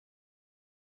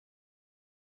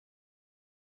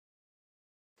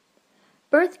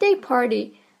Birthday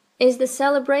party is the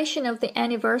celebration of the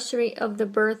anniversary of the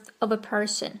birth of a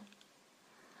person.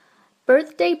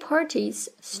 Birthday parties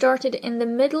started in the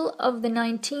middle of the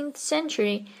 19th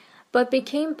century but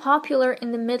became popular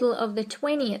in the middle of the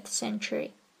 20th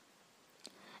century.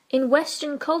 In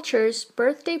Western cultures,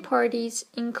 birthday parties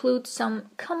include some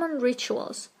common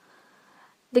rituals.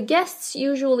 The guests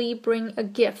usually bring a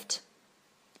gift.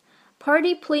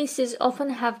 Party places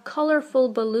often have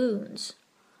colorful balloons.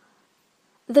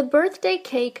 The birthday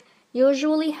cake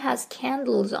usually has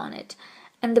candles on it,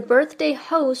 and the birthday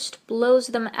host blows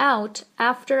them out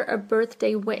after a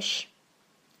birthday wish.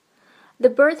 The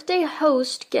birthday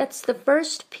host gets the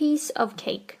first piece of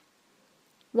cake.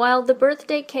 While the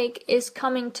birthday cake is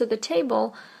coming to the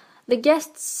table, the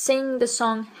guests sing the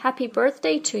song "Happy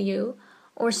Birthday to You"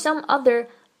 or some other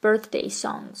birthday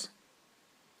songs.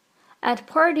 At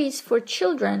parties for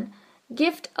children,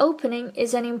 gift opening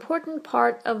is an important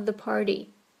part of the party.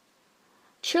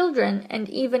 Children and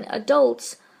even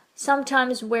adults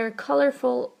sometimes wear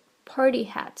colorful party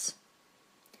hats.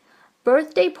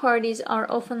 Birthday parties are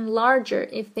often larger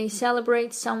if they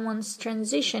celebrate someone's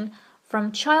transition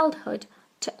from childhood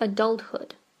to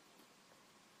adulthood.